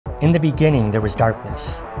In the beginning, there was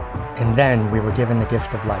darkness, and then we were given the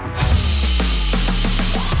gift of light.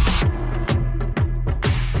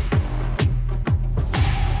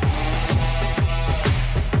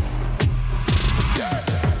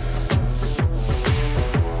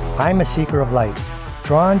 I'm a seeker of light,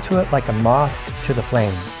 drawn to it like a moth to the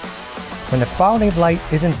flame. When the quality of light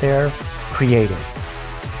isn't there, create it.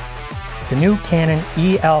 The new Canon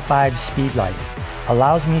EL-5 Speedlite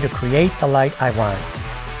allows me to create the light I want,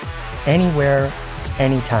 anywhere,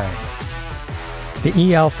 anytime.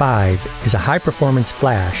 The EL-5 is a high-performance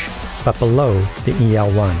flash, but below the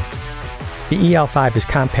EL-1. The EL-5 is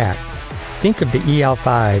compact. Think of the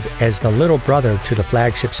EL-5 as the little brother to the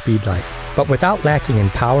flagship Speedlite, but without lacking in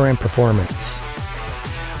power and performance.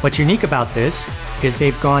 What's unique about this is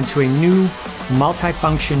they've gone to a new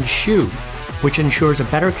multi-function shoe, which ensures a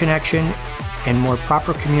better connection and more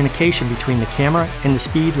proper communication between the camera and the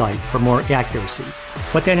Speedlite for more accuracy.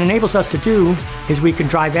 What that enables us to do is we can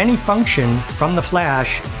drive any function from the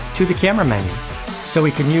flash to the camera menu, so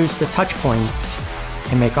we can use the touch points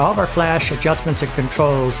and make all of our flash adjustments and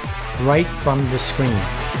controls right from the screen.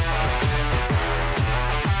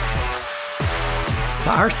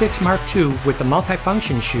 The R6 Mark II with the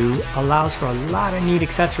multi-function shoe allows for a lot of neat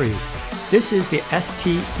accessories. This is the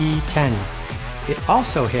STE10. It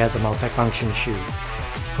also has a multi-function shoe.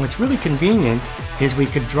 And what's really convenient is we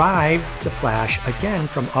could drive the flash again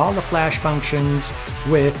from all the flash functions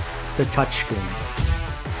with the touchscreen.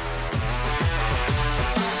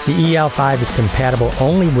 The EL-5 is compatible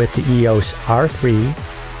only with the EOS R3,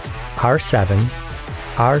 R7,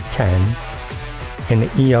 R10, and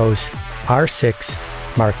the EOS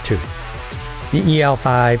R6 Mark II. The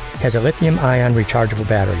EL-5 has a lithium-ion rechargeable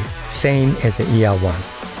battery, same as the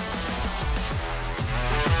EL-1.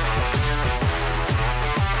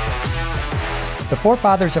 The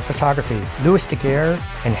forefathers of photography, Louis Daguerre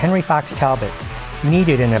and Henry Fox Talbot,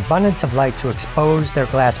 needed an abundance of light to expose their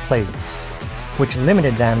glass plates, which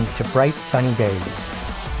limited them to bright, sunny days.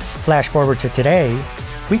 Flash forward to today,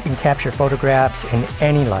 we can capture photographs in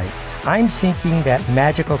any light. I'm seeking that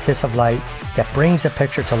magical kiss of light that brings a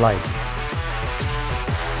picture to life.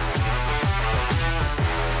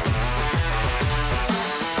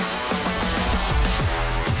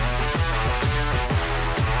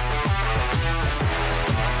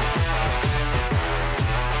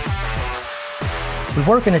 We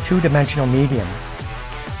work in a two-dimensional medium.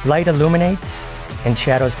 Light illuminates and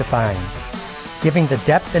shadows define, giving the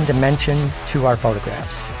depth and dimension to our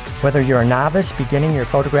photographs. Whether you're a novice beginning your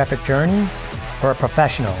photographic journey or a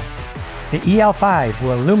professional, the EL-5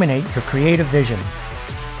 will illuminate your creative vision.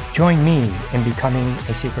 Join me in becoming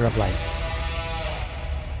a seeker of light.